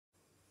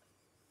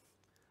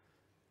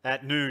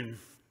At noon,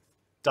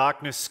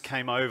 darkness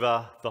came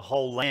over the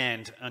whole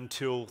land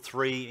until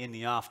 3 in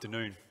the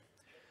afternoon.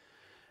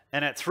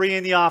 And at 3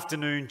 in the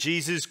afternoon,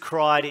 Jesus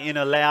cried in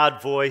a loud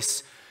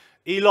voice,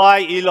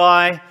 "Eli,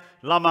 Eli,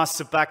 lama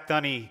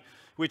sabachthani,"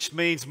 which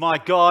means, my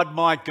God,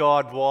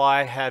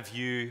 why have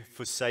you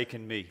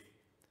forsaken me?"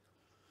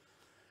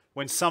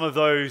 When some of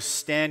those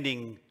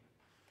standing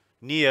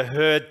near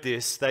heard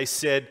this, they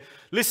said,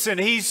 "Listen,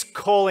 he's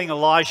calling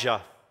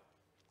Elijah."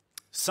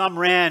 Some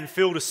ran,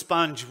 filled a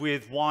sponge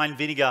with wine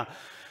vinegar,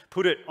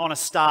 put it on a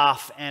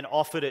staff, and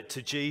offered it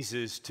to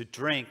Jesus to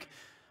drink.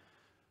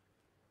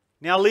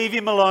 "Now leave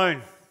him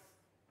alone.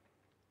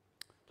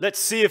 Let's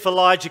see if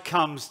Elijah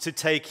comes to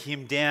take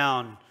him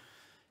down,"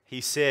 he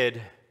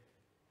said.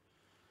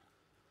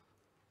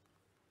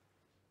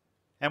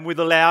 And with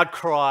a loud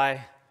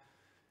cry,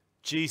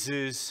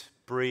 Jesus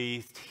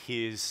breathed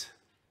his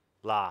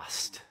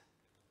last.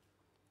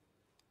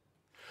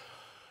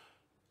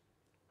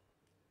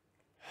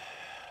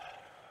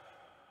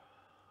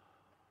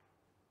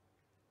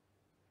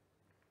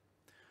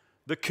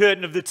 The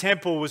curtain of the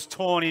temple was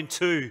torn in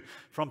two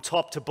from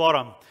top to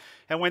bottom.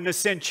 And when the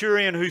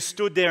centurion who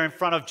stood there in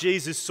front of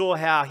Jesus saw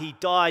how he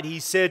died,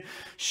 he said,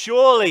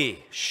 surely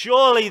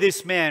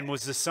this man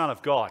was the Son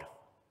of God."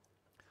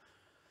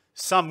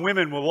 Some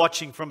women were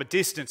watching from a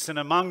distance, and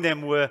among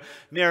them were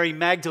Mary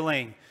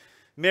Magdalene,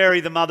 Mary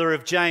the mother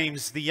of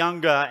James the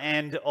younger,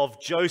 and of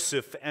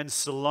Joseph, and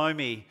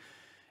Salome.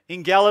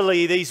 In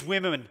Galilee, these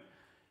women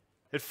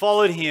had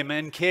followed him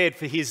and cared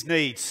for his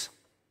needs.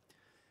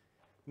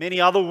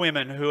 Many other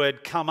women who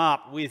had come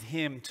up with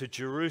him to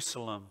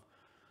Jerusalem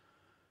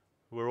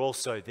were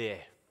also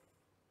there.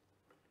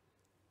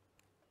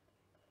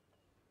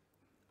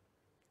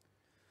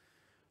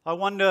 I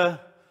wonder,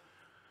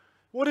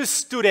 what has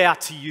stood out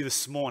to you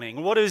this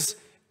morning? What has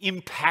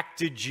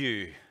impacted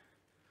you?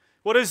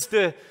 What has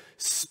the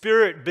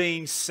Spirit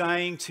been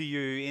saying to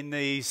you in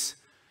these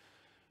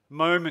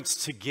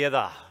moments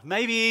together?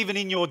 Maybe even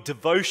in your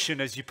devotion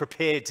as you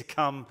prepared to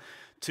come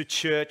to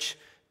church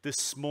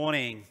this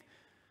morning.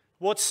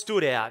 What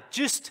stood out?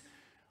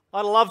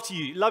 I'd love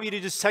you to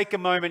just take a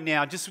moment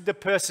now, just with the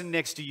person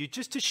next to you,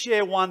 just to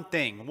share one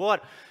thing.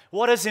 What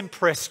has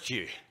impressed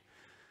you?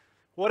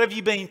 What have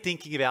you been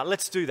thinking about?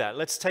 Let's do that.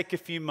 Let's take a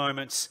few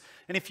moments.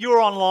 And if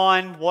you're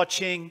online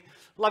watching,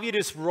 I'd love you to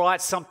just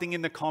write something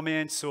in the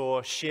comments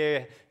or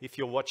share if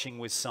you're watching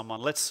with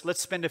someone. Let's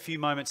spend a few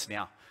moments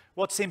now.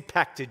 What's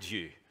impacted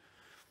you?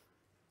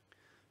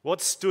 What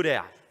stood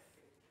out?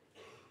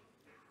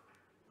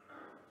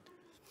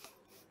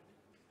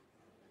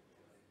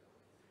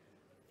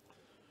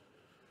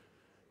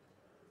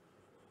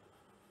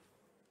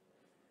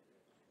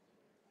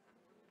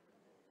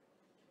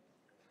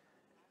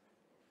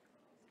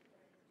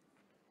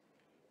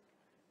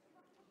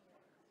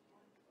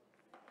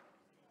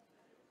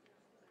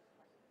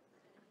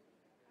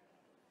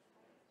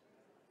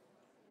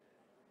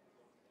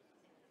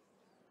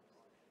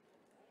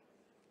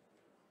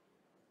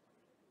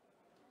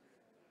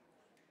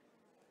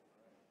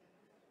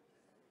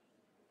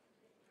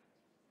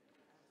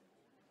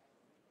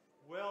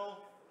 Well,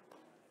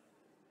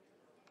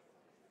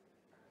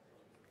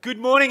 good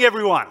morning,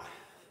 everyone.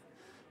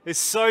 It's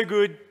so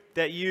good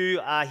that you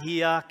are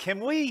here. Can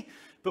we,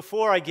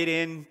 before I get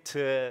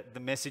into the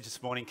message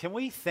this morning, can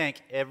we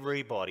thank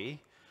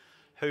everybody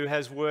who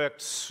has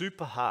worked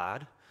super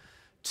hard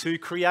to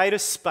create a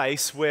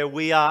space where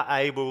we are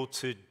able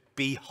to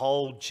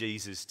behold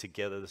Jesus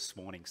together this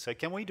morning? So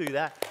can we do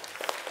that?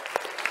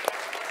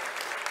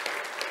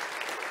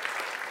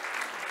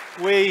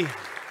 We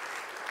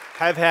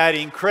have had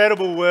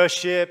incredible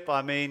worship.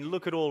 I mean,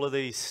 look at all of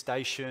these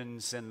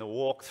stations and the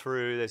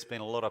walkthrough. There's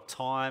been a lot of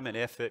time and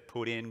effort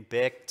put in.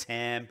 Beck,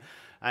 Tam,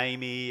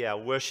 Amy, our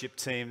worship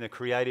team, the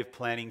creative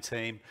planning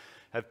team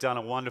have done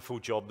a wonderful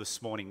job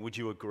this morning. Would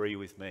you agree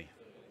with me?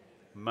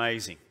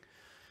 Amazing.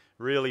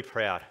 Really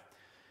proud.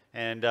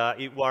 And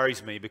it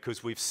worries me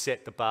because we've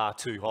set the bar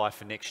too high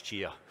for next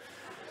year.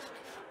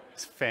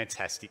 It's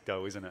fantastic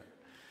though, isn't it?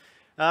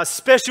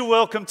 Special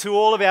welcome to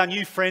all of our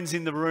new friends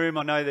in the room.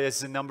 I know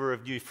there's a number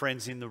of new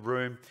friends in the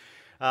room.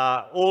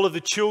 All of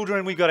the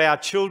children, we got our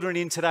children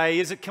in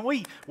today. Can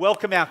we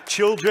welcome our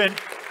children?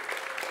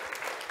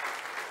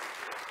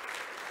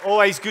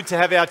 Always good to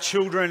have our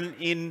children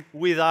in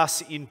with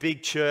us in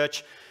Big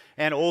Church.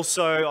 And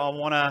also I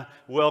want to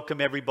welcome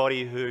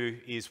everybody who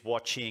is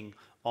watching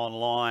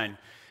online.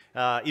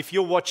 If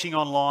you're watching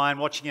online,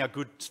 watching our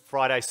Good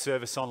Friday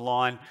service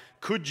online,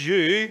 could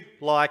you,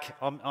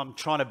 I'm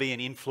trying to be an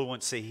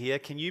influencer here,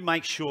 can you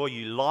make sure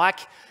you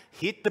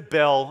hit the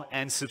bell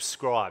and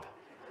subscribe?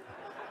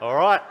 All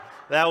right?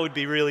 That would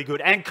be really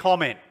good. And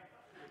comment.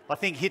 I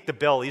think hit the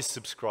bell is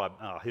subscribe.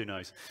 Oh, who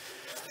knows?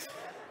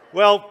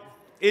 Well,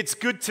 it's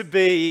good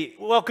to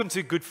welcome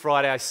to Good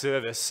Friday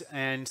service.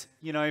 And,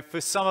 you know,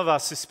 for some of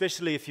us,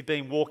 especially if you've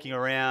been walking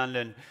around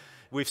and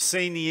we've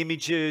seen the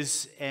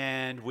images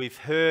and we've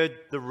heard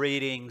the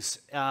readings,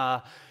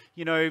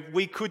 you know,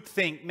 we could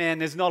think, man,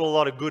 there's not a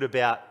lot of good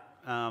about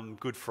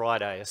Good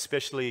Friday,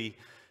 especially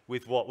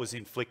with what was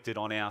inflicted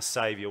on our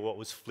Saviour, what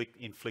was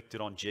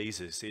inflicted on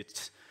Jesus.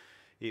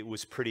 It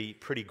was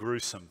pretty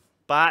gruesome.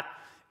 But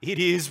it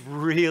is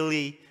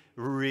it's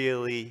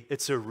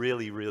a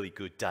really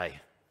good day.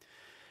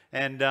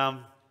 And,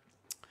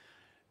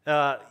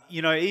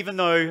 even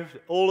though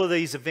all of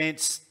these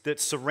events that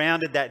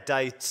surrounded that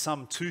day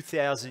some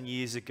 2,000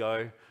 years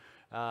ago,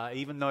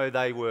 even though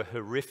they were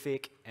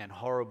horrific and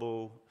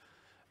horrible,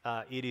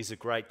 it is a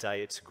great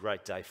day. It's a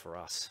great day for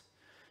us.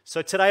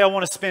 So today I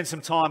want to spend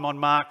some time on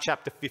Mark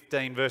chapter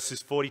 15,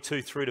 verses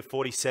 42 through to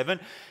 47.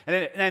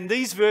 And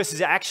these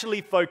verses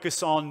actually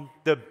focus on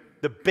the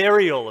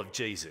burial of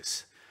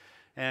Jesus.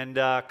 And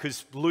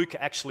because Luke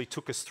actually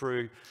took us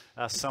through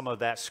some of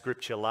that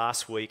scripture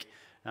last week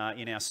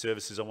in our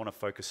services, I want to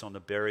focus on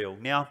the burial.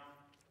 Now,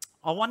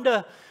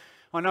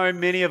 I know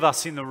many of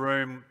us in the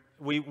room,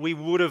 we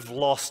would have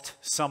lost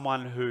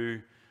someone who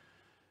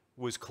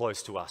was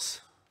close to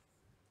us.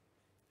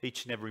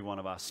 Each and every one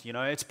of us. You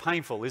know, it's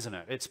painful, isn't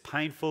it? It's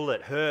painful,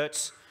 it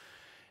hurts.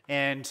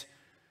 And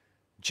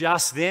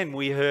just then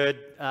we heard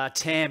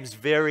Tam's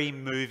very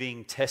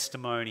moving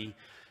testimony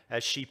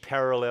as she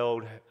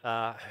paralleled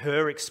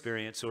her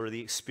experience, or the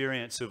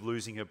experience of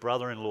losing her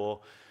brother-in-law,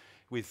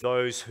 with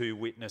those who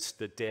witnessed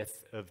the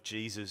death of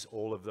Jesus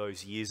all of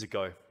those years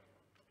ago.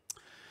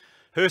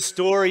 Her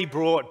story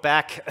brought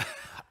back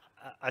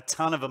a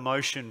ton of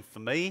emotion for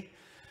me,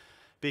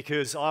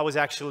 because I was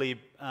actually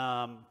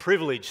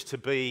privileged to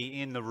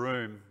be in the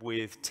room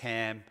with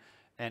Tam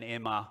and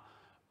Emma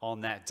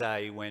on that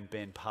day when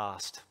Ben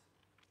passed.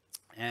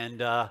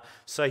 And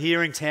so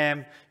hearing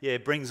Tam,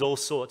 brings all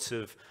sorts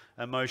of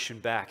emotion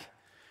back.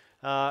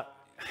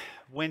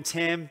 When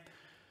Tam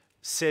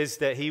says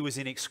that he was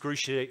in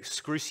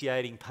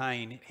excruciating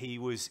pain, he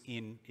was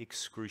in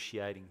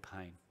excruciating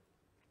pain.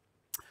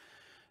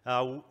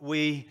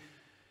 We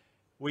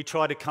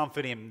tried to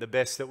comfort him the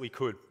best that we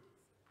could.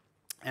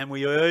 And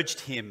we urged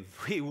him,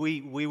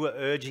 we were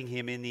urging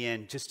him in the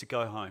end just to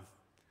go home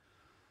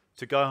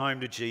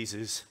to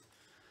Jesus.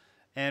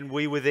 And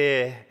we were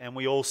there, and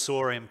we all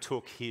saw him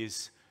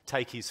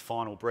take his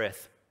final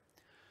breath,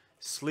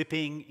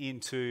 slipping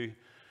into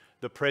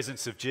the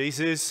presence of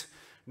Jesus.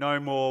 No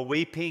more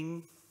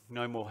weeping,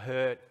 no more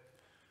hurt,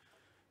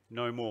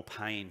 no more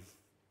pain.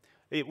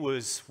 It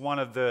was one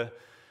of the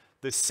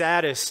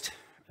saddest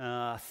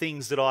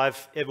things that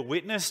I've ever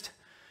witnessed.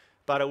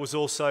 But it was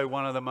also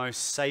one of the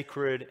most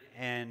sacred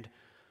and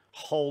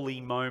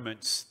holy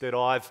moments that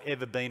I've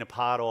ever been a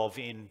part of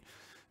in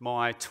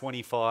my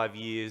 25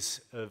 years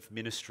of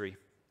ministry.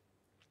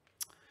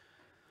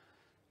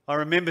 I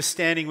remember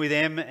standing with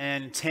Em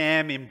and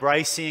Tam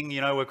embracing,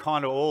 we're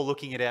kind of all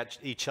looking at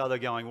each other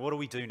going, what do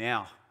we do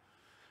now?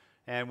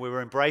 And we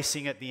were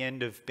embracing at the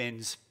end of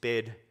Ben's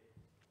bed.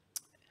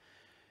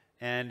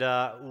 And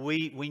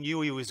we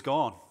knew he was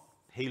gone.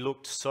 He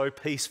looked so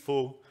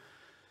peaceful.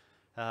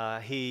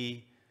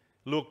 He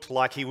looked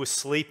like he was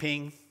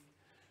sleeping,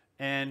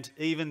 and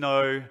even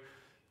though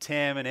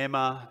Tam and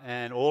Emma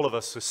and all of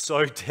us were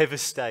so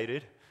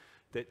devastated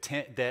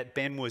that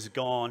Ben was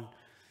gone,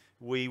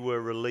 we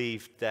were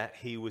relieved that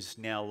he was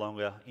no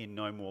longer in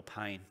no more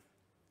pain.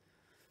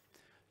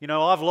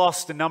 I've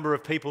lost a number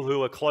of people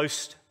who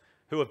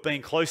have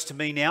been close to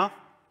me now.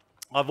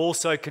 I've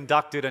also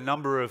conducted a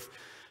number of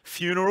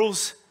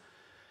funerals.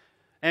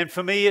 And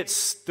for me,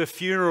 it's the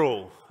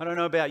funeral. I don't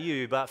know about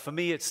you, but for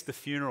me, it's the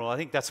funeral. I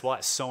think that's why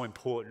it's so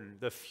important.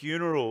 The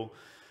funeral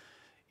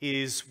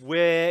is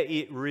where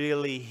it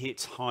really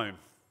hits home.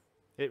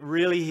 It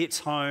really hits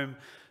home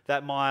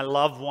that my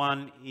loved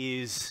one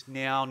is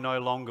now no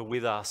longer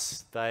with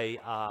us. They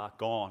are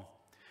gone.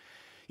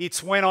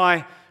 It's when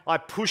I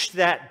push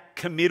that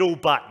committal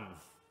button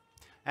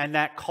and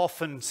that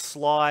coffin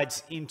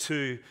slides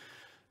into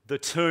the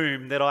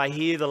tomb that I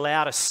hear the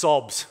loudest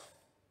sobs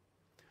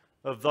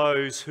of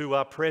those who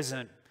are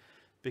present,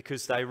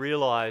 because they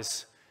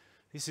realize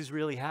this is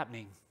really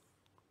happening.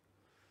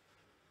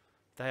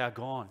 They are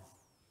gone.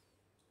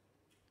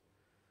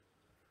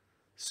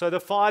 So the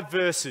 5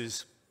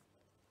 verses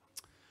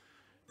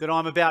that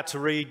I'm about to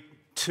read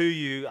to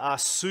you are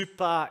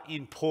super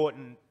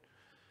important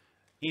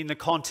in the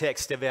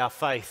context of our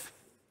faith.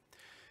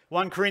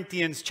 1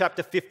 Corinthians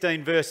chapter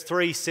 15 verse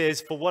 3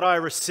 says, "For what I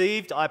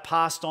received I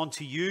passed on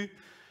to you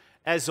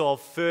as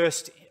of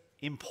first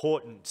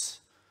importance,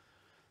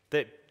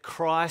 that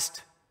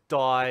Christ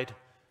died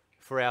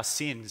for our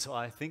sins."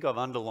 I think I've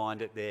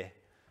underlined it there.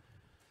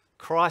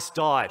 Christ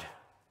died.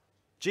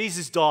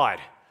 Jesus died.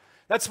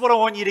 That's what I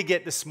want you to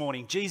get this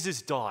morning.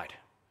 Jesus died.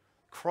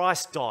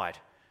 Christ died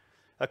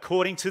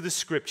according to the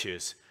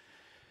scriptures.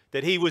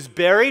 That he was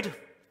buried,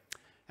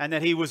 and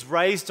that he was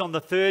raised on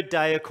the 3rd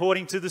day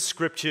according to the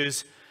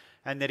scriptures,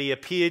 and that he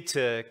appeared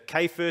to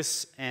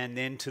Cephas and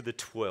then to the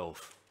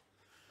 12.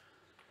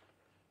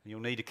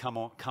 You'll need to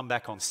come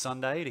back on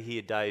Sunday to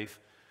hear Dave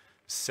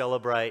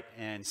celebrate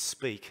and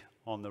speak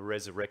on the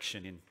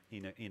resurrection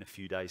in a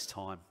few days'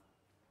 time.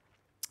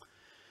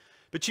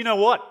 But you know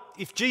what?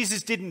 If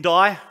Jesus didn't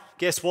die,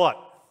 guess what?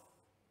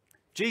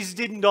 Jesus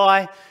didn't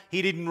die.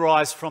 He didn't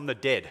rise from the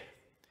dead.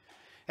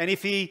 And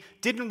if he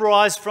didn't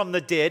rise from the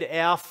dead,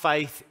 our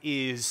faith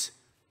is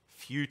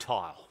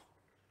futile.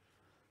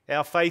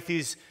 Our faith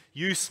is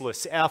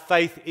useless. Our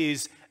faith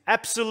is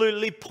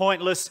absolutely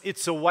pointless.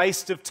 It's a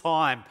waste of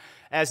time,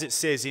 as it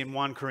says in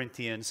 1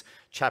 Corinthians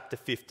chapter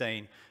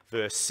 15,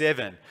 verse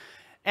 7.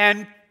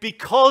 And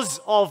because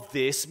of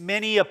this,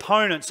 many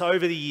opponents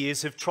over the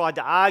years have tried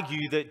to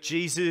argue that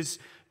Jesus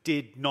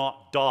did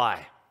not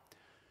die.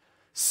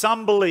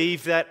 Some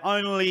believe that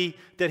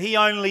he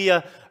only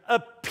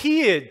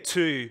appeared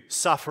to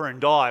suffer and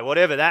die,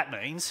 whatever that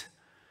means.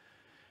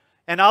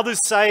 And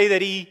others say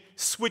that he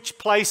switched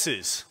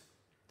places.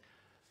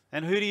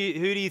 And who do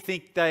you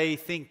think they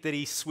think that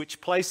he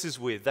switched places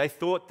with? They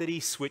thought that he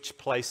switched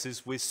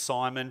places with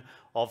Simon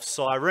of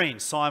Cyrene.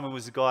 Simon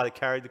was the guy that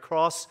carried the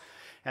cross,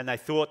 and they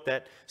thought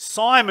that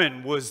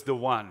Simon was the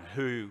one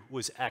who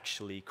was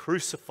actually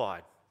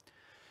crucified.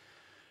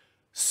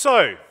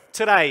 So,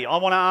 today I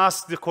want to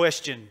ask the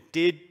question,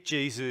 did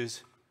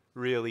Jesus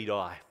really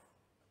die?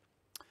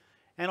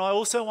 And I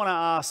also want to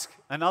ask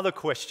another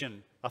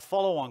question, a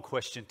follow-on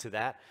question to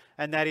that,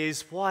 and that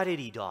is, why did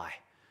he die?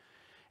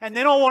 And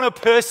then I want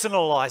to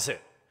personalize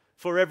it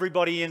for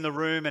everybody in the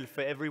room and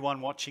for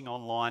everyone watching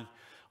online.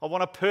 I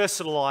want to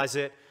personalize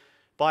it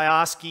by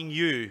asking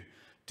you,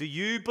 do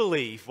you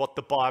believe what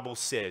the Bible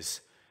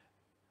says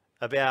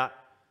about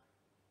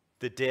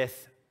the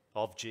death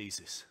of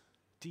Jesus?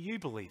 Do you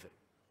believe it?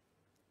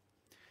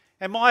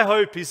 And my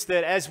hope is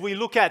that as we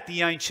look at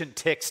the ancient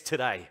text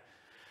today,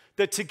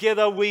 that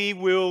together we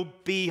will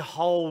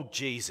behold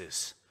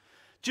Jesus.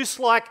 Just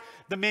like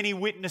the many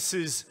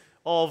witnesses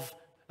of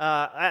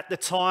at the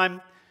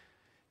time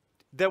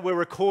that were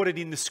recorded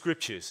in the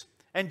scriptures.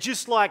 And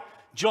just like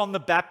John the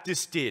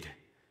Baptist did,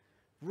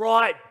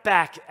 right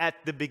back at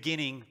the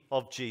beginning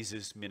of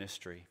Jesus'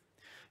 ministry.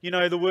 You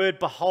know, the word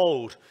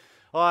behold,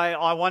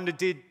 I wonder,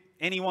 did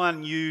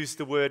anyone use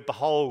the word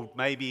behold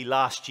maybe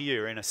last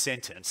year in a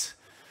sentence?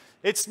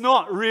 It's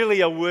not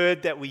really a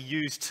word that we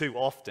use too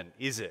often,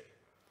 is it?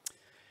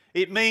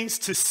 It means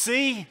to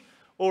see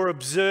or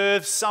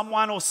observe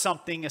someone or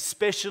something,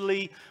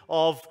 especially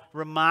of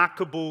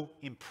remarkable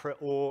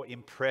or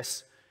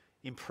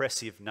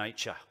impressive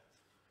nature.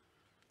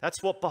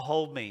 That's what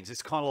behold means.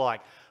 It's kind of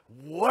like,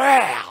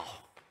 wow!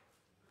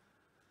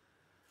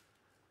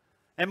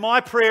 And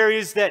my prayer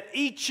is that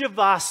each of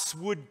us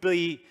would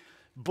be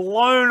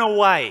blown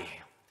away,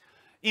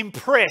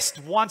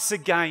 impressed once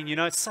again. You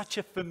know, it's such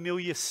a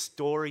familiar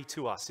story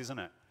to us, isn't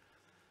it?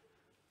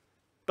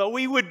 But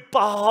we would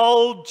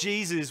behold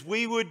Jesus.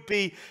 We would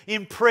be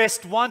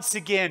impressed once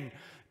again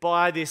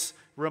by this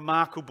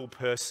remarkable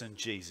person,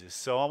 Jesus.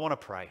 So I want to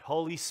pray.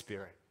 Holy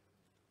Spirit,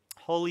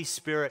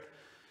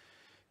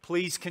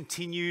 please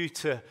continue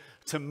to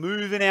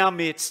move in our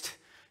midst,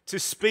 to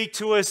speak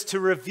to us,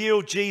 to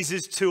reveal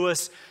Jesus to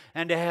us,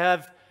 and to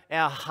have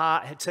our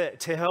heart,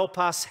 to help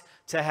us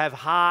to have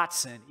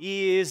hearts and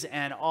ears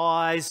and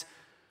eyes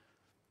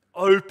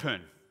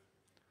open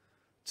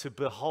to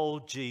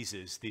behold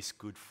Jesus this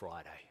Good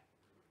Friday.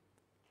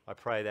 I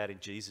pray that in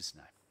Jesus'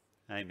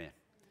 name. Amen.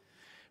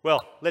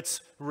 Well,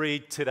 let's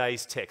read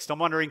today's text. I'm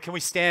wondering, can we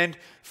stand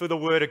for the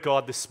Word of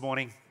God this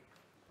morning?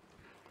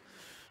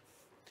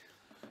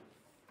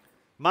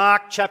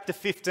 Mark chapter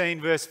 15,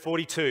 verse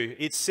 42.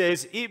 It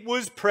says, "It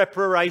was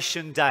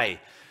preparation day."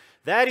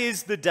 That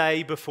is the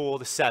day before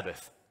the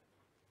Sabbath.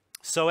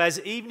 So as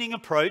evening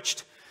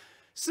approached,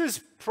 this is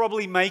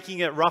probably making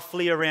it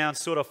roughly around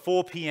sort of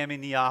 4 p.m.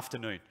 in the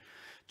afternoon.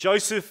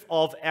 Joseph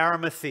of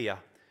Arimathea,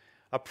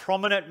 a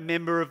prominent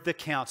member of the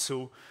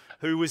council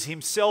who was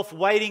himself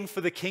waiting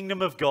for the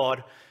kingdom of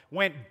God,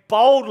 went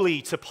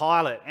boldly to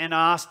Pilate and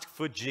asked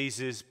for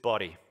Jesus'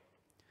 body.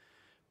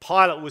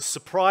 Pilate was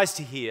surprised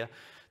to hear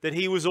that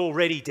he was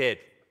already dead.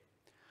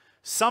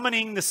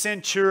 Summoning the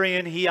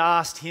centurion, he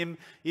asked him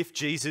if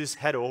Jesus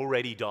had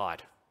already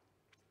died.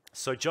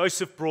 So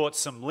Joseph brought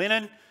some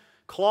linen,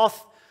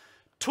 cloth,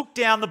 took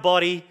down the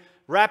body,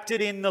 wrapped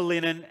it in the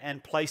linen,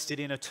 and placed it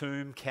in a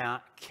tomb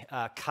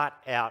cut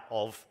out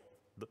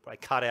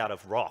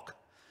of rock.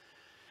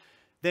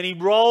 Then he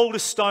rolled a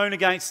stone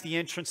against the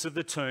entrance of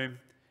the tomb.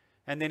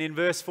 And then in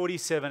verse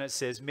 47 it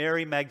says,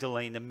 Mary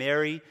Magdalene and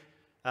Mary,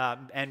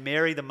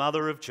 the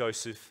mother of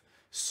Joseph,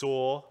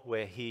 saw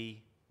where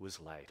he was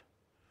laid.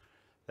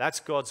 That's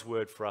God's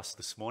word for us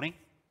this morning.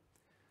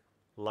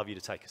 I'd love you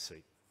to take a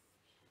seat.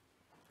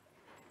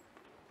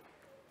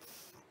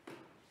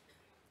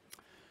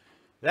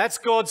 That's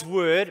God's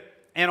word,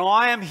 and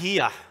I am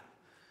here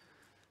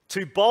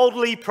to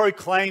boldly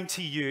proclaim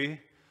to you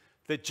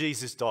that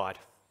Jesus died.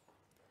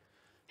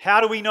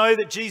 How do we know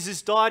that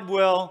Jesus died?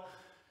 Well,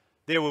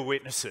 there were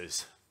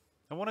witnesses.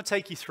 I want to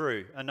take you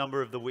through a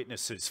number of the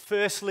witnesses.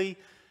 Firstly,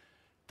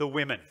 the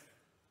women.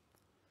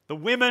 The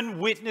women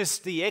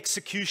witnessed the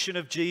execution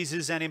of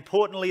Jesus, and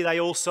importantly, they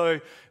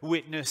also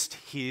witnessed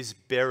his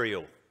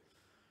burial,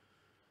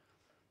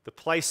 the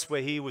place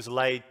where he was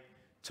laid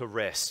to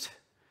rest.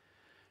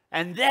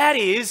 And that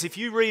is, if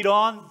you read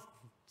on,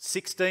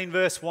 16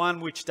 verse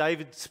 1, which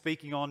David's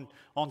speaking on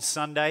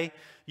Sunday,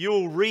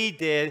 you'll read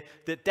there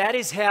that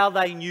is how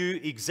they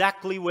knew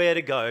exactly where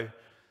to go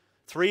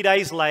 3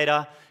 days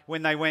later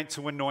when they went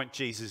to anoint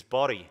Jesus'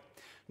 body.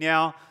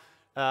 Now,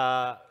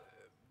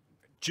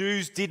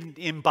 Jews didn't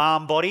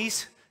embalm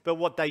bodies, but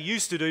what they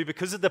used to do,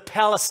 because of the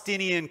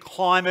Palestinian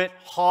climate,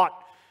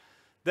 hot,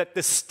 that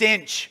the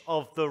stench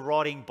of the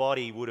rotting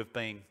body would have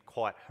been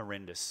quite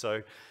horrendous.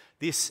 So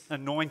this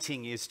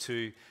anointing is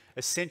to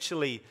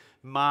essentially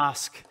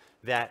mask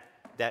that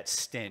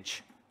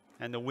stench.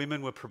 And the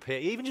women were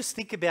prepared. Even just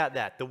think about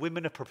that. The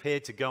women are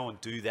prepared to go and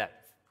do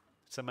that.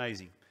 It's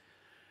amazing.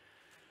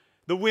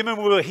 The women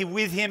were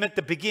with him at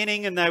the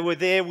beginning and they were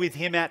there with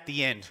him at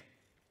the end.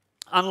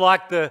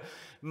 Unlike the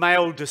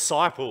male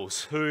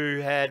disciples who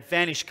had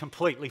vanished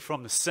completely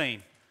from the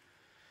scene.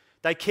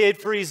 They cared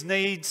for his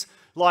needs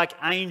like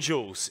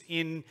angels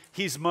in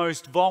his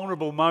most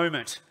vulnerable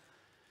moment.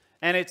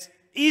 And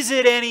is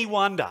it any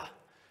wonder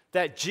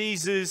that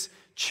Jesus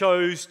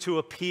chose to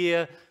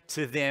appear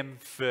to them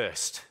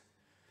first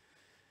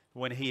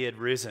when he had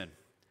risen?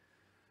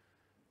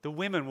 The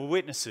women were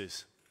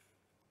witnesses.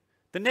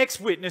 The next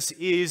witness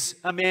is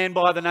a man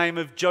by the name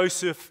of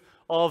Joseph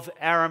of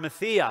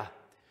Arimathea.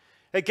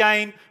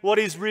 Again, what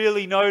is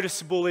really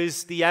noticeable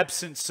is the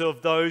absence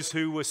of those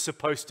who were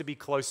supposed to be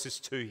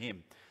closest to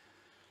him.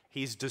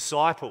 His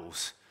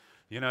disciples,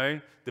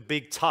 the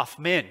big tough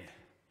men.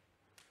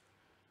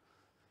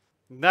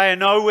 They are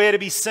nowhere to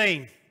be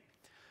seen.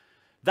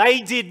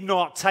 They did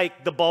not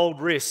take the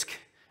bold risk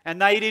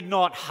and they did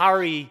not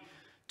hurry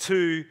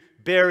to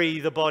bury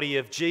the body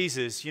of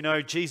Jesus.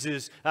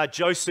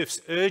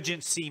 Joseph's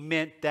urgency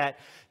meant that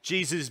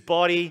Jesus'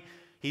 body,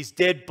 his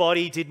dead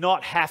body, did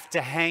not have to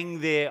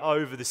hang there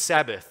over the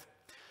Sabbath.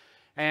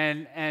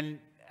 And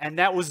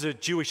that was a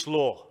Jewish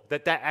law,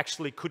 that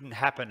actually couldn't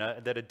happen,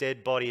 that a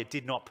dead body, it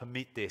did not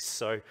permit this.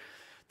 So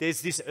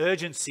there's this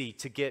urgency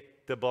to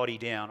get the body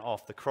down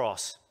off the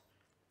cross.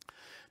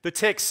 The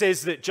text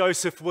says that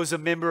Joseph was a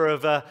member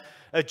of a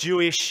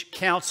Jewish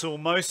council,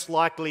 most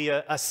likely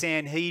a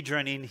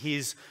Sanhedrin in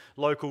his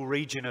local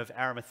region of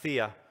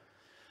Arimathea.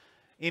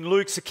 In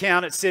Luke's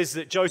account, it says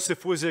that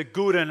Joseph was a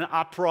good and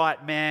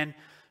upright man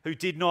who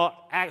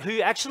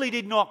actually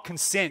did not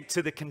consent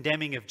to the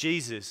condemning of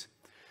Jesus.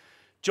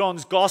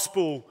 John's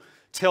gospel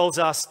tells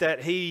us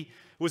that he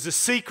was a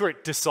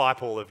secret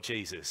disciple of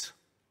Jesus.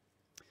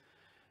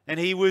 And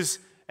he was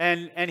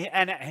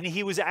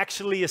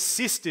actually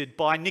assisted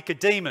by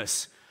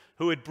Nicodemus,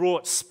 who had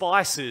brought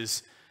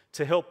spices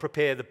to help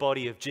prepare the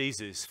body of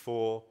Jesus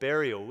for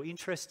burial.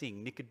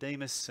 Interesting,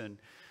 Nicodemus and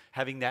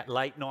having that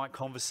late night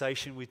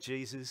conversation with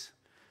Jesus.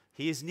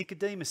 Here's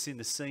Nicodemus in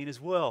the scene as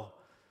well.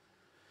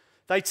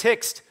 The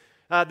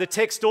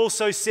text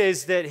also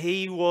says that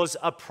he was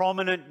a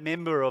prominent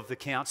member of the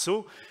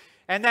council,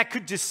 and that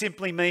could just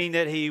simply mean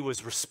that he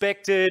was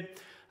respected,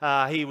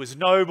 he was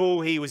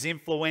noble, he was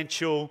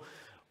influential.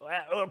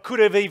 It could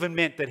have even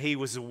meant that he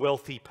was a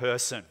wealthy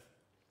person.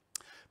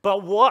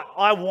 But what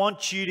I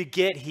want you to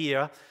get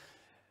here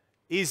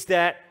is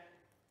that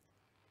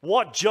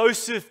what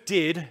Joseph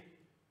did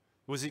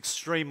was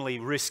extremely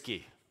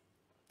risky.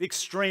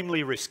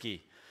 Extremely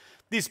risky.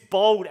 This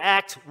bold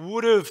act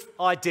would have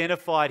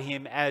identified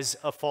him as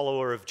a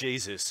follower of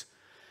Jesus.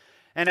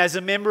 And as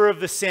a member of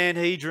the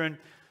Sanhedrin,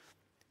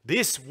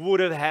 this would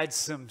have had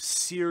some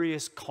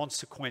serious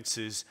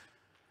consequences,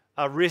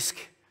 a risk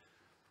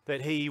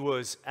that he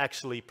was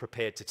actually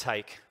prepared to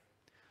take.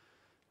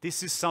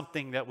 This is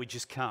something that we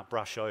just can't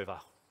brush over.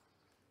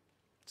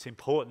 It's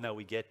important that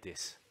we get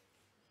this.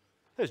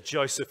 There's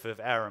Joseph of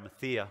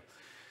Arimathea.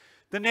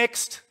 The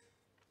next,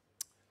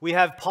 we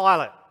have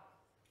Pilate.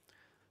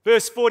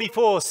 Verse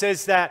 44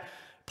 says that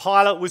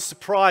Pilate was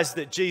surprised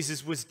that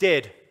Jesus was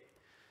dead.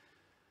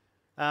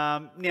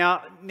 Now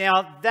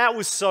that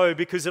was so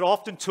because it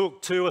often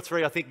took 2 or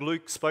 3, I think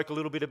Luke spoke a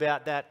little bit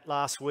about that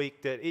last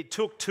week, that it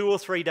took 2 or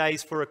 3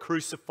 days for a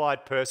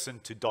crucified person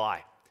to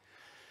die.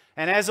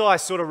 And as I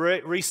sort of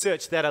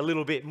researched that a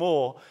little bit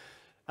more,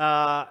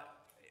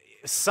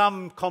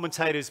 some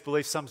commentators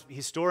believe, some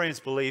historians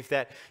believe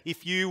that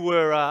if you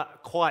were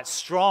quite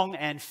strong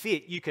and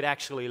fit, you could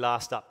actually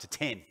last up to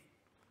 10.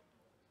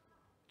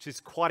 Which is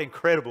quite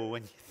incredible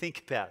when you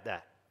think about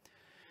that.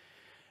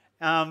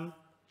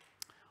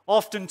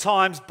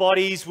 Oftentimes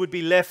bodies would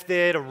be left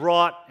there to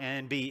rot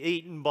and be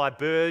eaten by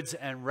birds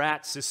and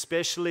rats,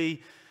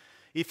 especially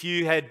if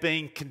you had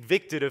been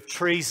convicted of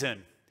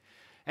treason.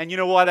 And you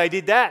know why they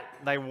did that?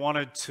 They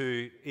wanted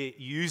to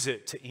use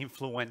it to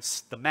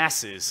influence the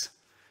masses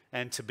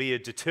and to be a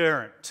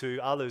deterrent to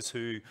others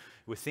who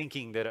were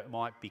thinking that it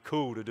might be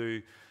cool to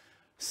do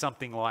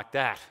something like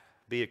that,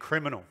 be a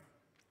criminal.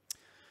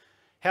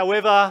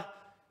 However,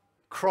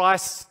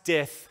 Christ's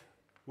death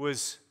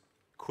was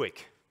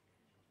quick.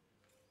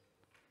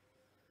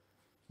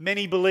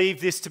 Many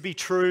believe this to be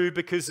true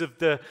because of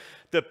the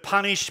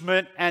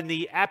punishment and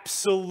the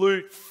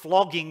absolute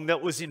flogging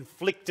that was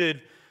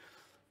inflicted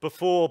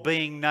before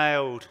being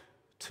nailed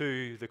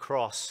to the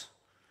cross.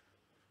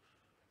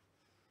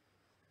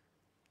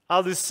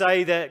 Others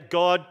say that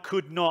God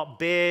could not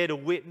bear to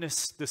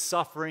witness the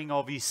suffering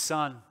of his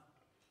Son.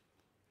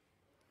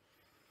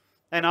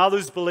 And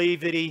others believe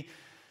that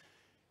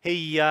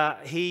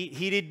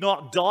he did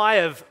not die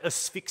of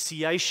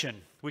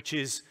asphyxiation, which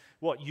is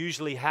what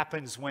usually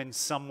happens when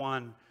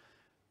someone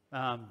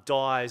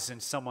dies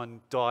and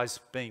someone dies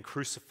being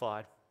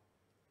crucified.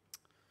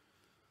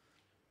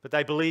 But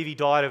they believe he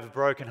died of a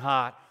broken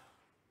heart.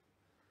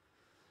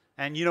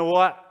 And you know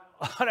what?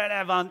 I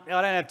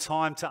don't have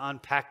time to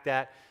unpack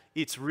that.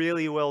 It's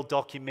really well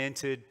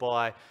documented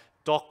by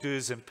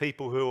doctors and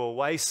people who are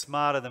way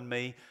smarter than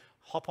me.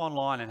 Hop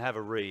online and have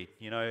a read.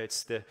 You know,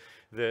 it's the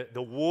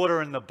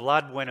water and the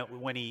blood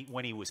when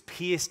he was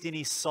pierced in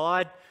his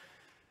side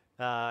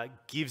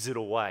gives it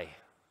away.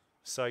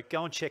 So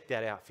go and check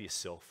that out for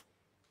yourself.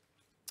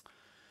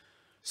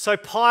 So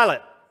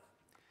Pilate,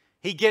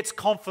 he gets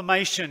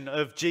confirmation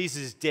of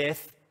Jesus'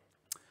 death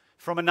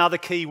from another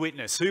key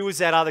witness. Who was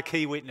that other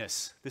key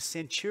witness? The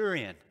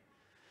centurion.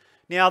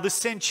 Now, the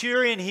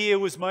centurion here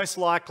was most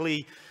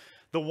likely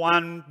the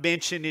one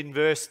mentioned in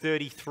verse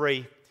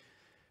 39,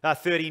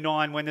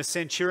 when the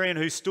centurion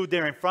who stood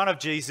there in front of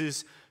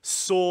Jesus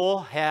saw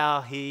how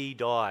he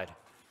died.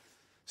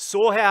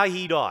 Saw how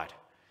he died.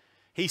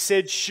 He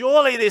said,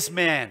 surely this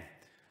man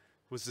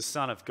was the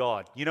Son of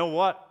God. You know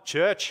what,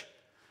 church?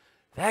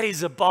 That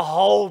is a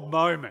behold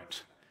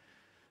moment.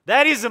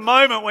 That is a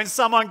moment when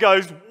someone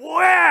goes,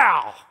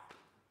 wow!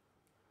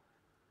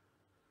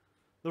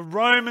 The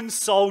Roman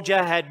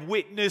soldier had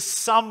witnessed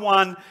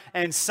someone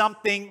and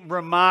something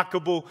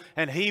remarkable,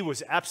 and he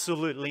was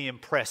absolutely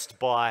impressed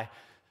by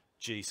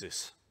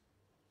Jesus.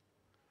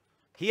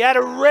 He had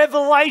a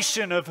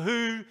revelation of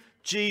who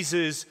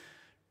Jesus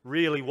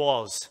really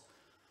was.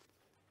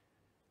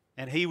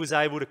 And he was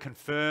able to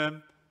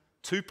confirm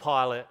to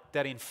Pilate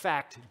that in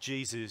fact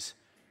Jesus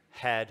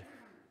had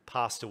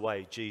passed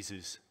away.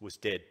 Jesus was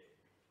dead.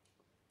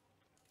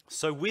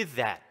 So with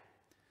that,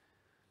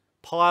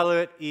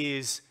 Pilate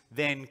is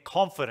then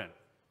confident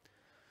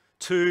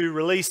to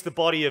release the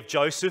body of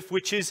Joseph,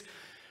 which is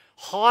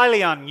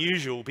highly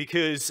unusual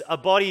because a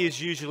body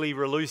is usually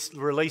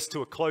released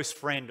to a close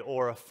friend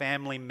or a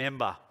family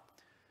member.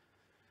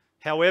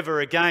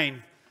 However,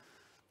 again,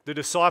 the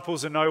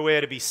disciples are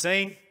nowhere to be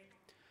seen.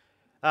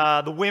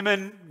 The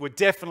women were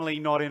definitely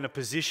not in a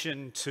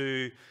position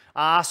to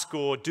ask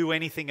or do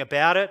anything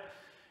about it.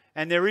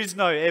 And there is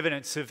no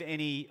evidence of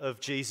any of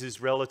Jesus'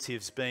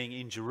 relatives being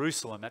in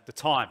Jerusalem at the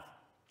time.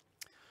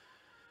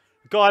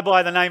 A guy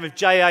by the name of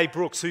J.A.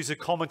 Brooks, who's a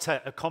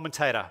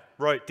commentator,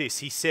 wrote this.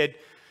 He said,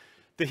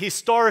 the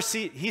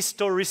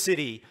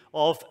historicity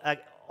of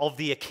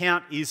the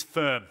account is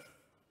firm.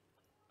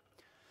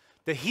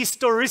 The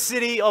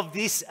historicity of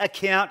this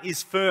account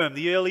is firm.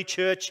 The early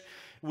church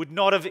would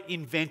not have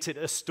invented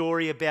a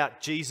story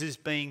about Jesus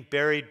being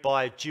buried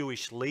by a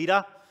Jewish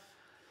leader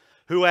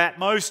who at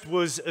most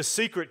was a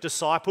secret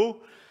disciple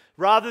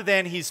rather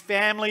than his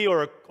family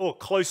or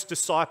close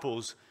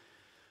disciples,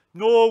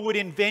 nor would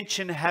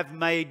invention have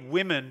made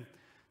women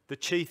the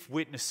chief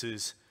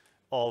witnesses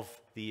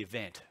of the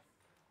event.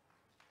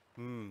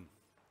 I'm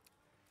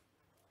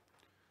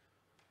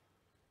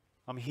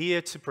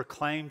here to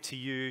proclaim to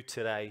you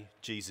today,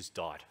 Jesus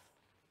died.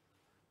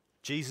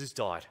 Jesus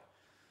died.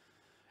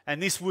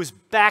 And this was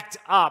backed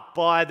up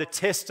by the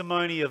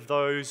testimony of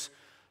those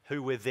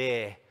who were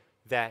there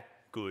that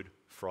Good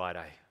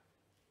Friday.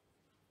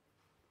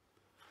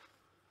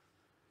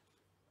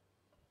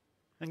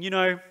 And you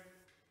know,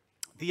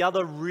 the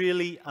other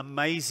really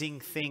amazing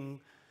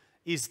thing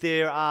is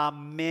there are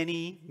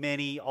many,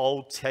 many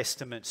Old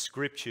Testament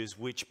scriptures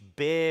which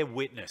bear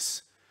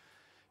witness,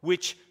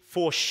 which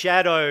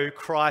foreshadow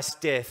Christ's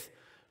death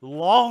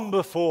long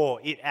before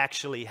it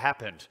actually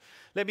happened.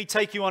 Let me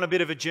take you on a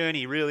bit of a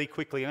journey really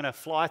quickly. I'm going to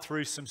fly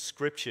through some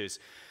scriptures.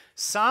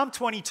 Psalm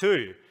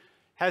 22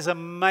 has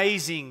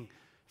amazing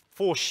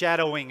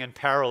foreshadowing and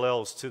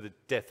parallels to the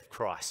death of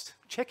Christ.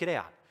 Check it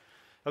out.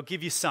 I'll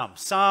give you some.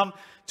 Psalm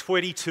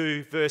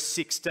 22 verse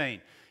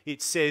 16.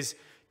 It says,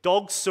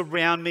 dogs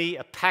surround me,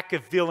 a pack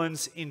of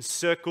villains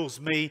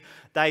encircles me.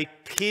 They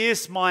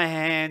pierce my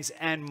hands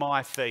and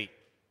my feet.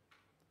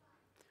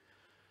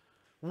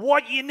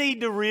 What you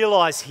need to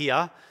realize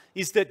here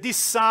is that this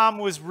psalm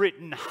was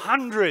written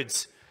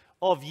hundreds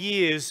of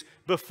years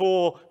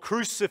before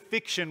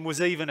crucifixion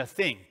was even a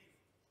thing.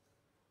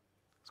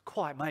 It's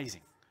quite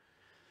amazing.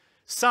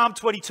 Psalm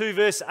 22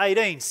 verse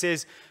 18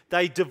 says,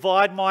 they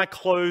divide my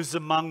clothes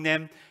among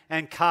them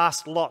and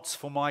cast lots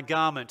for my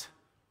garment.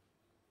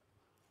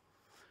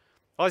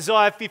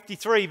 Isaiah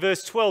 53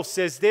 verse 12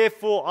 says,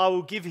 therefore I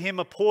will give him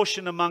a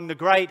portion among the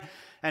great,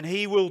 and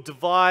he will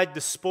divide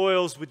the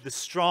spoils with the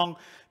strong,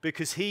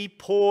 because he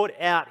poured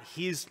out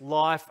his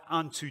life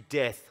unto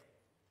death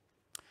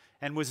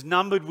and was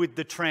numbered with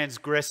the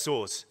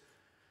transgressors.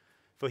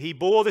 For he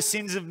bore the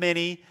sins of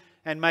many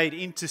and made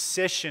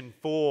intercession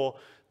for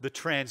the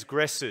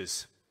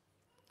transgressors.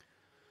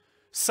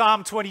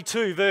 Psalm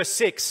 22 verse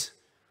 6.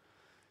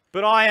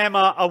 But I am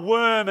a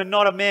worm and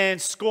not a man,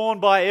 scorned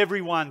by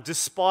everyone,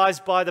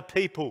 despised by the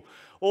people.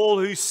 All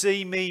who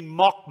see me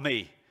mock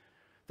me.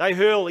 They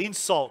hurl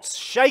insults,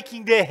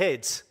 shaking their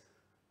heads.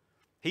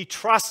 He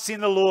trusts in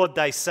the Lord,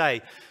 they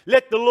say.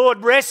 Let the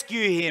Lord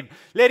rescue him.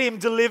 Let him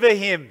deliver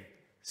him,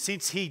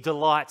 since he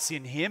delights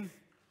in him.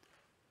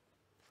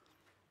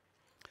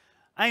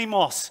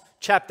 Amos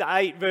chapter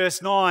 8,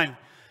 verse 9.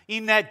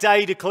 In that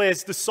day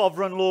declares the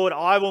sovereign Lord,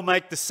 I will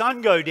make the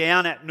sun go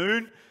down at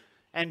noon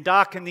and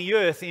darken the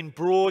earth in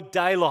broad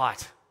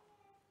daylight.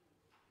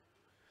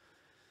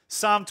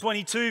 Psalm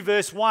 22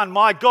 verse 1,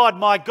 my God,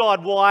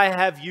 why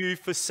have you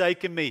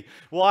forsaken me?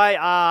 Why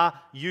are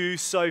you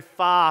so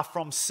far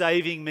from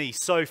saving me,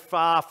 so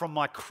far from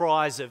my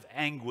cries of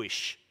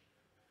anguish?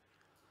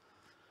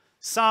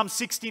 Psalm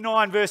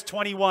 69 verse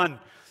 21,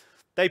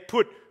 they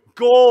put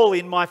gall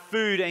in my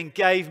food and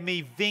gave me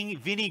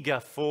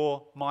vinegar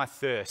for my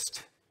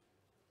thirst.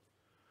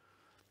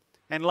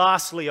 And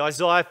lastly,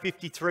 Isaiah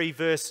 53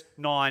 verse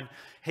 9,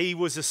 he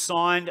was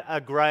assigned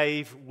a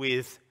grave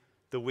with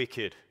the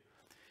wicked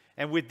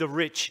and with the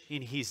rich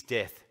in his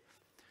death,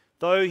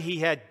 though he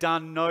had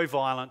done no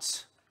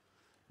violence,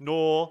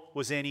 nor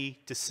was any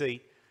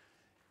deceit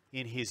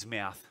in his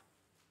mouth.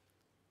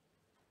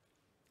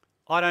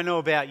 I don't know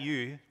about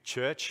you,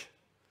 church.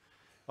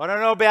 I don't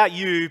know about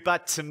you,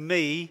 but to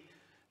me,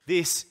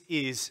 this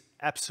is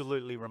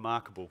absolutely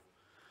remarkable.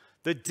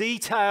 The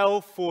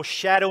detail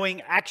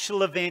foreshadowing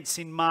actual events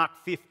in Mark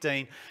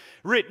 15,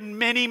 written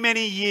many,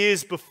 many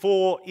years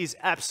before, is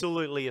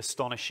absolutely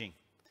astonishing.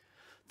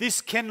 This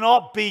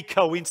cannot be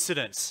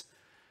coincidence.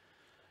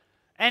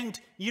 And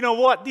you know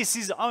what? This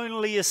is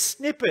only a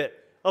snippet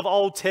of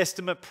Old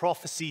Testament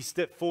prophecies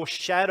that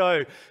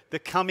foreshadow the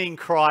coming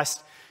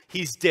Christ,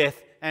 his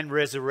death and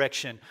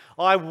resurrection.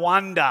 I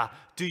wonder,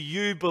 do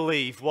you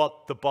believe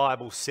what the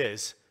Bible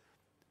says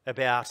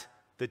about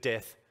the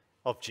death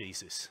of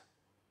Jesus?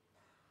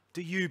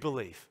 Do you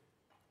believe?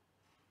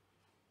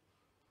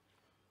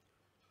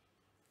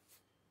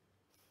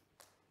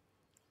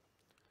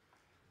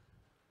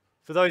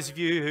 For those of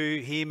you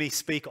who hear me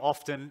speak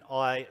often,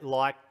 I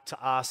like to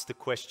ask the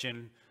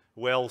question,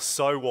 well,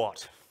 so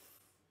what?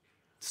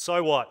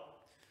 So what?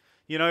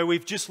 You know,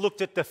 we've just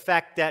looked at the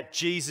fact that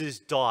Jesus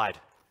died.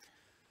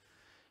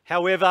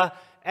 However,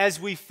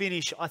 as we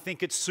finish, I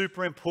think it's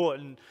super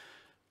important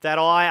that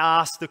I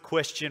ask the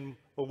question,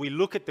 or we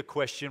look at the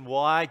question,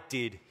 why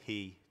did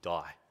he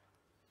die?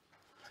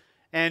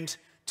 And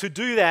to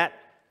do that,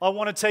 I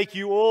want to take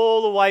you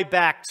all the way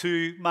back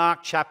to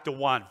Mark chapter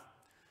 1.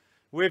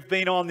 We've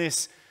been on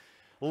this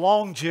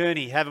long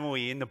journey, haven't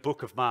we, in the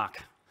book of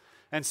Mark.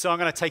 And so I'm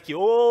going to take you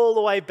all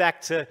the way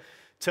back to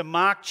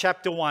Mark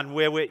chapter 1,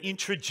 where we're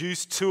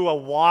introduced to a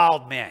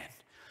wild man.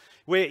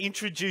 We're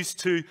introduced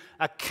to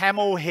a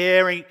camel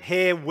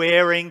hair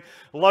wearing,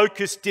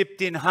 locust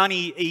dipped in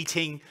honey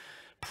eating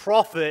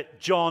prophet,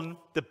 John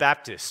the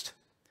Baptist.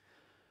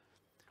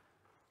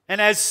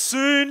 And as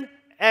soon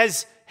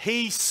as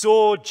he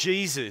saw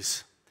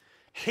Jesus,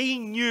 he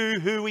knew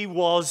who he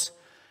was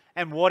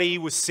and what he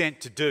was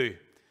sent to do.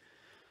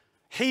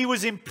 He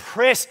was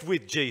impressed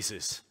with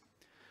Jesus.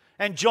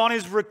 And John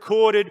is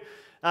recorded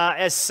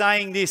as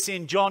saying this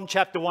in John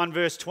chapter 1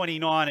 verse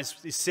 29.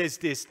 It says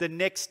this, the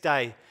next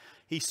day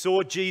he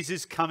saw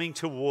Jesus coming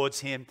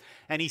towards him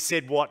and he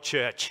said, what,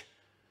 church?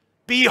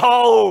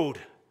 Behold!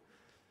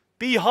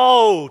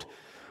 Behold!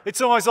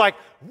 It's almost like,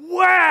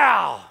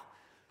 wow!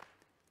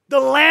 The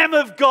Lamb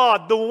of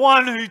God, the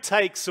one who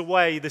takes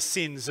away the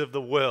sins of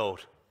the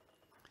world.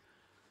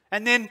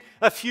 And then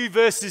a few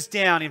verses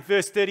down, in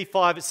verse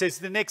 35, it says,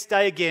 the next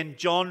day again,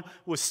 John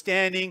was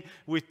standing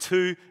with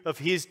two of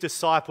his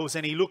disciples,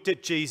 and he looked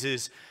at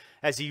Jesus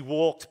as he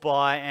walked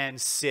by and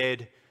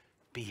said,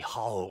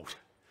 behold.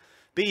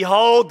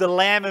 Behold the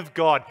Lamb of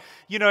God.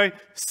 You know,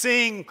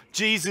 seeing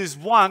Jesus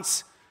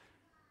once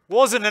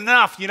wasn't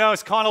enough. You know,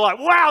 it's kind of like,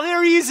 wow,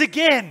 there he is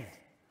again.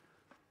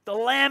 The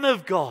Lamb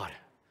of God.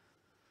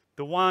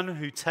 The one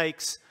who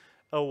takes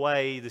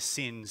away the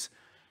sins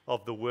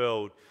of the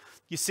world.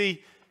 You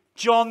see,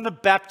 John the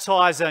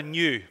Baptizer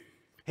knew.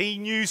 He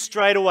knew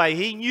straight away.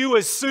 He knew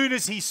as soon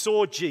as he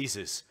saw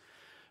Jesus.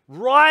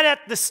 Right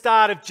at the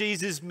start of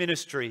Jesus'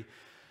 ministry,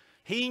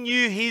 he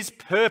knew his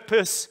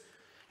purpose.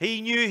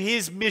 He knew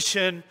his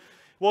mission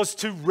was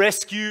to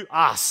rescue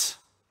us.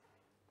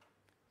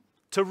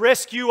 To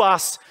rescue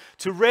us,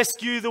 to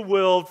rescue the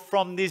world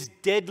from this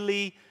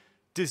deadly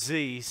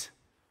disease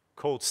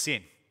called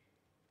sin.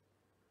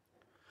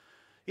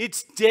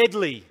 It's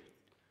deadly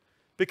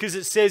because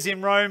it says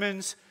in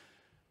Romans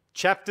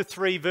chapter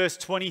 3 verse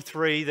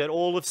 23 that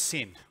all have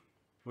sinned.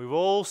 We've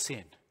all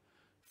sinned,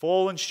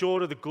 fallen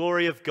short of the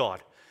glory of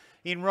God.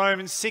 In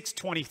Romans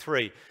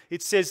 6:23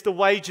 it says the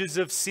wages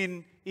of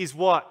sin is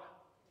what?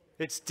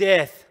 It's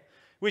death,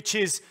 which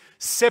is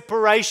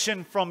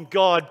separation from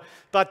God.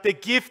 But the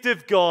gift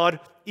of God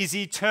is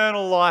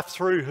eternal life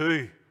through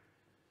who?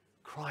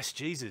 Christ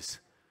Jesus.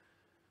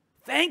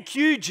 Thank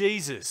you,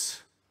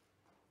 Jesus.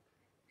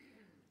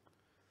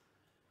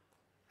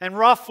 And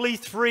roughly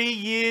 3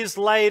 years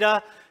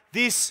later,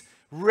 this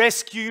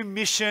rescue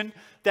mission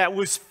that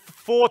was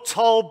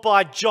foretold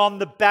by John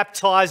the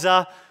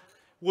Baptizer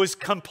was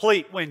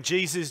complete when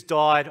Jesus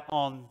died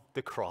on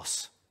the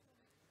cross.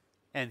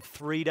 And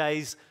 3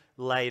 days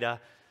later,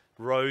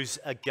 rose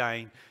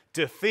again,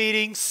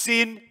 defeating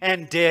sin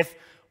and death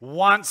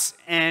once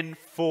and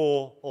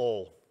for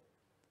all.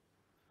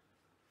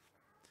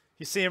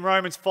 You see, in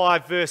Romans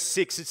 5 verse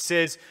 6, it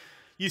says,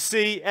 you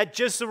see, at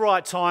just the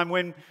right time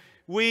when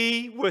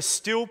we were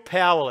still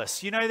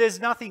powerless. You know, there's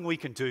nothing we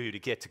can do to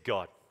get to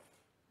God.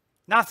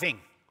 Nothing.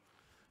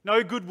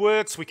 No good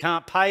works. We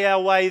can't pay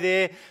our way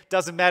there.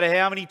 Doesn't matter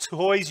how many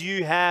toys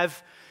you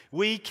have.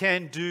 We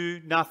can do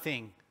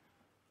nothing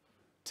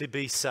to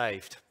be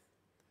saved.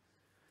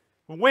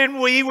 When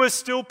we were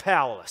still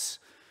powerless,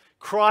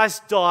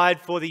 Christ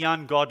died for the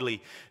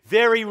ungodly.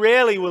 Very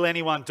rarely will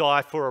anyone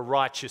die for a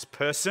righteous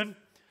person.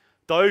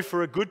 Though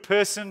for a good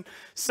person,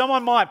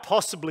 someone might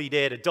possibly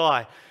dare to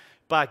die.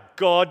 But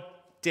God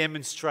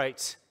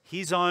demonstrates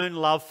his own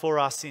love for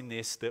us in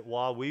this, that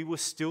while we were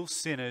still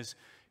sinners,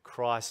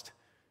 Christ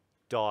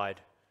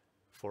died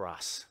for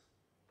us.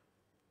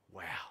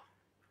 Wow.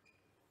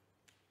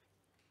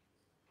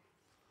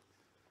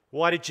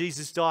 Why did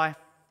Jesus die?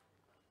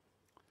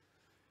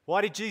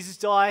 Why did Jesus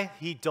die?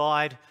 He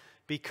died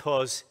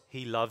because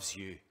he loves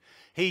you.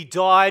 He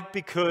died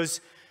because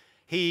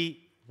he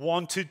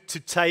wanted to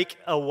take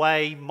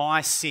away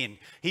my sin.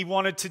 He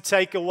wanted to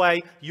take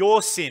away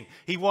your sin.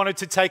 He wanted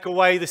to take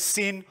away the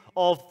sin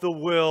of the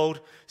world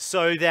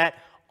so that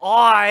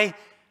I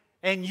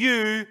and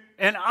you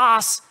and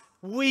us,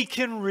 we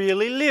can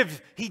really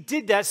live. He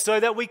did that so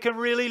that we can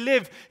really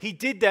live. He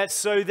did that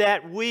so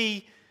that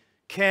we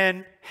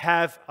can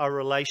have a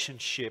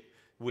relationship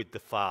with the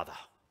Father.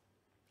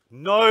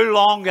 No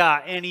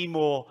longer any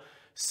more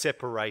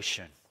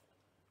separation.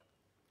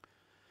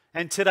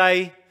 And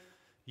today,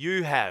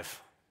 you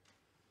have,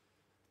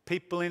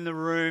 people in the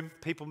room,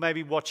 people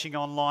maybe watching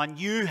online,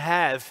 you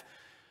have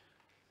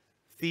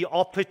the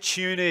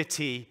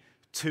opportunity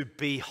to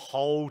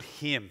behold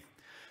him,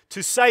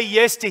 to say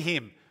yes to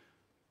him,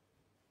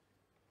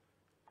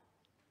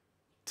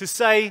 to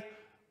say,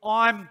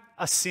 I'm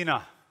a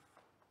sinner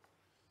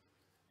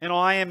and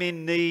I am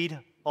in need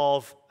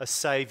of a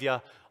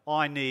Savior.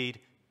 I need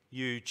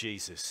you,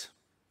 Jesus.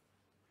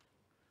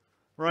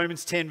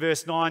 Romans 10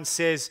 verse 9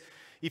 says,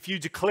 if you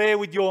declare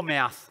with your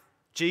mouth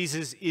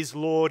Jesus is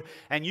Lord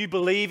and you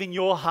believe in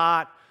your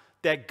heart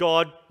that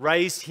God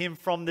raised him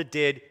from the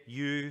dead,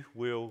 you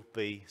will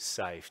be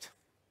saved.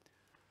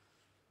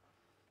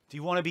 Do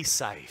you want to be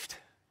saved?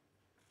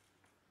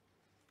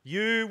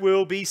 You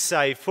will be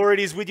saved, for it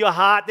is with your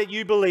heart that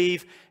you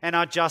believe and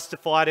are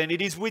justified, and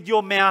it is with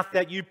your mouth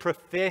that you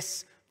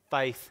profess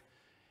faith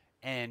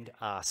and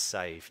are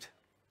saved.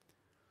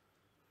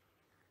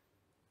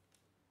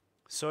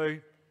 So,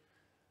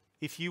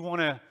 if you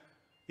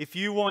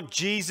want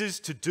Jesus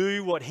to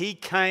do what he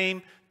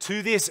came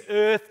to this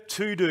earth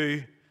to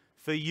do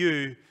for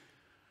you,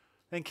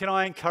 then can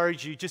I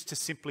encourage you just to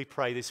simply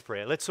pray this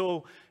prayer. Let's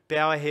all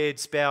bow our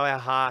heads, bow our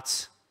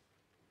hearts.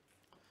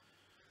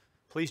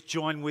 Please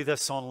join with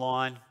us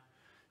online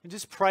and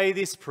just pray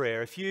this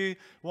prayer. If you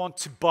want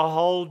to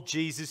behold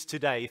Jesus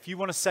today, if you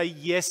want to say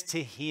yes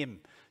to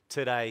him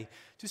today,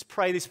 just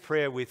pray this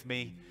prayer with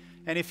me.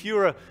 And if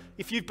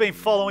you've been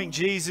following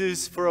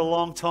Jesus for a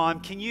long time,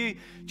 can you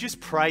just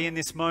pray in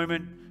this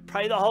moment?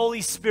 Pray the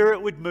Holy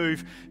Spirit would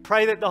move.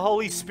 Pray that the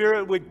Holy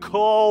Spirit would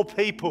call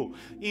people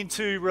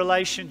into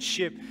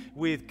relationship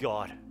with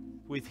God,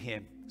 with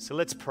him. So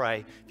let's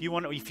pray.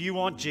 If you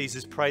want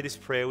Jesus, pray this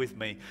prayer with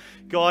me.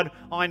 God,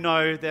 I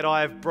know that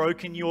I have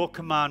broken your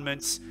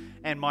commandments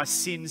and my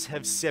sins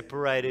have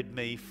separated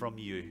me from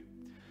you.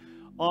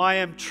 I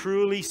am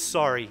truly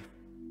sorry.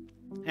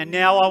 And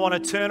now I want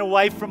to turn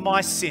away from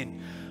my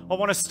sin. I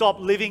want to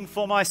stop living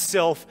for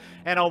myself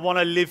and I want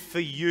to live for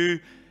you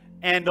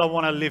and I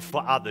want to live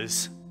for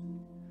others.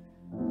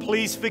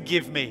 Please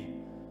forgive me.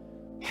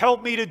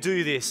 Help me to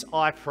do this,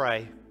 I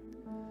pray.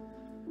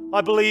 I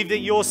believe that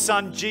your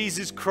Son,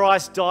 Jesus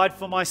Christ, died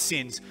for my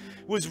sins,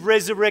 was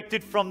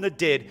resurrected from the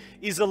dead,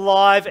 is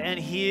alive, and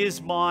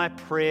hears my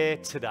prayer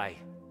today.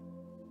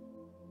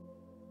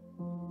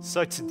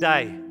 So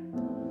today,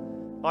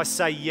 I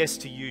say yes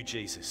to you,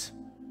 Jesus.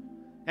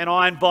 And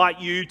I invite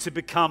you to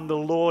become the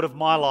Lord of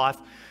my life,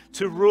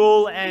 to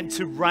rule and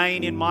to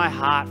reign in my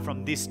heart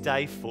from this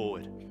day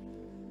forward.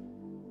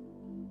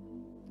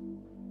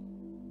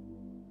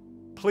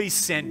 Please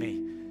send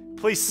me.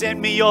 Please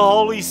send me your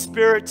Holy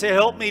Spirit to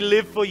help me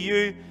live for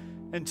you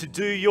and to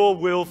do your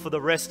will for the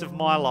rest of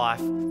my life.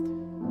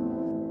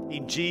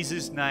 In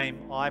Jesus'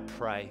 name I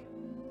pray.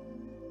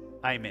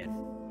 Amen.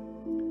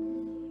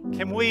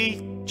 Can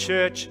we,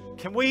 church,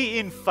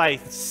 in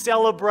faith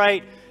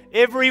celebrate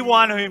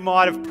everyone who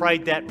might have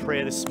prayed that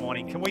prayer this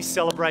morning? Can we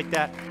celebrate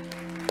that?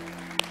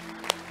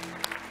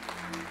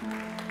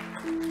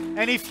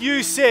 And if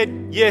you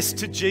said yes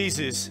to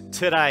Jesus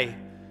today,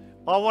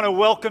 I want to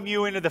welcome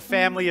you into the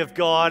family of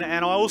God,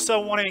 and I also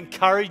want to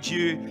encourage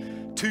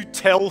you to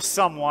tell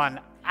someone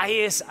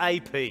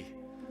ASAP.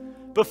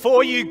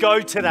 Before you go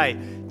today,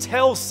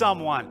 Tell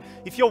someone.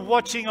 If you're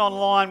watching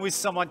online with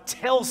someone,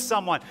 tell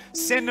someone.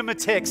 Send them a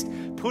text.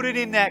 Put it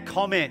in that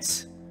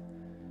comments.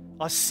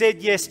 I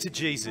said yes to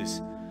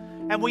Jesus.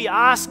 And we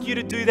ask you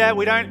to do that.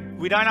 We don't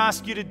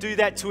ask you to do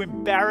that to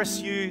embarrass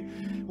you.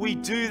 We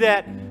do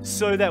that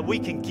so that we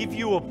can give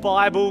you a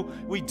Bible.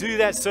 We do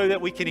that so that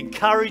we can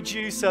encourage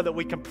you, so that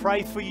we can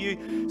pray for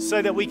you,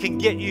 so that we can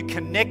get you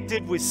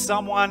connected with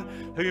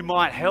someone who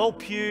might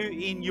help you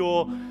in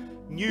your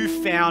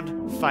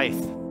newfound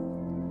faith.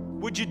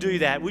 Would you do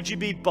that? Would you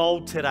be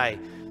bold today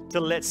to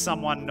let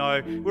someone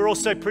know? We're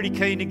also pretty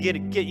keen to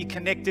get you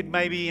connected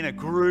maybe in a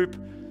group,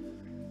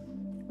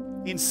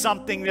 in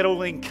something that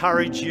will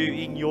encourage you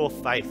in your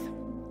faith.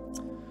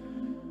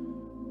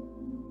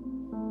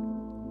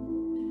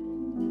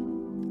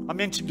 I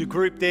mentioned a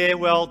group there.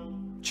 Well,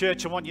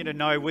 church, I want you to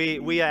know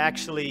we are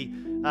actually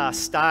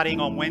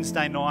starting on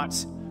Wednesday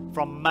nights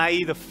from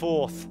May the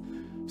 4th,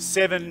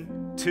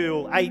 7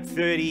 till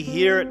 8:30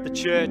 here at the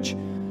church.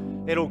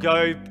 It'll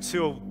go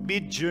till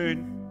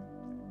mid-June.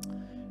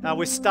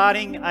 We're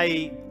starting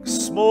a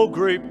small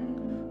group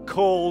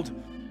called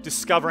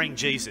Discovering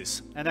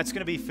Jesus, and that's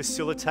going to be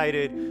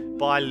facilitated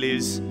by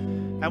Liz.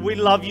 And we'd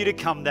love you to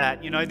come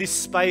that. You know, this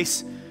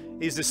space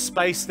is a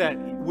space that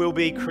will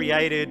be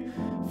created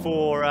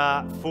for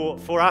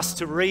us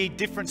to read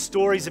different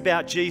stories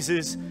about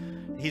Jesus,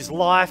 his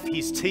life,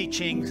 his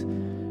teachings,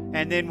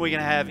 and then we're going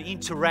to have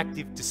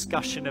interactive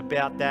discussion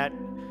about that.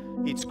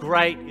 It's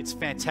great. It's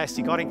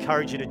fantastic. I'd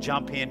encourage you to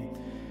jump in.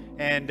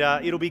 And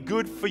it'll be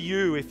good for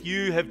you if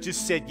you have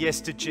just said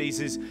yes to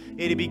Jesus.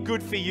 It'll be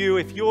good for you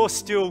if you're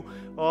still,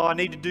 I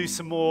need to do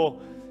some more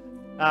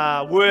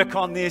work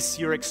on this.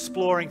 You're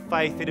exploring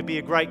faith. It'll be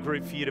a great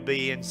group for you to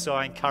be in. So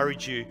I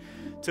encourage you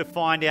to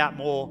find out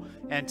more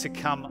and to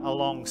come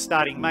along.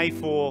 Starting May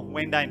 4,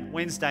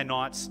 Wednesday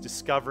nights,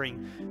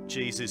 Discovering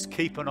Jesus.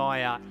 Keep an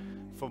eye out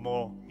for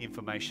more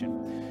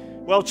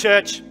information. Well,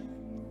 church,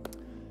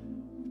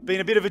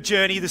 been a bit of a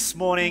journey this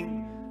morning.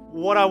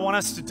 What I want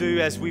us to do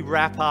as we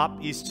wrap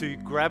up is to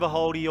grab a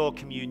hold of your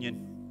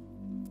communion.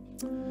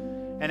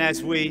 And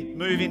as we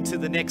move into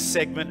the next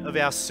segment of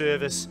our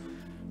service,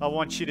 I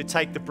want you to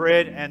take the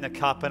bread and the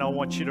cup, and I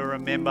want you to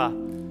remember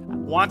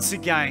once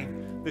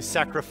again the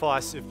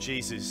sacrifice of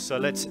Jesus. So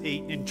let's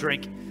eat and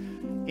drink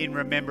in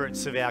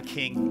remembrance of our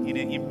King,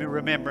 in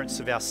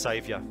remembrance of our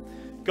Saviour.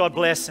 God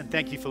bless, and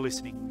thank you for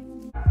listening.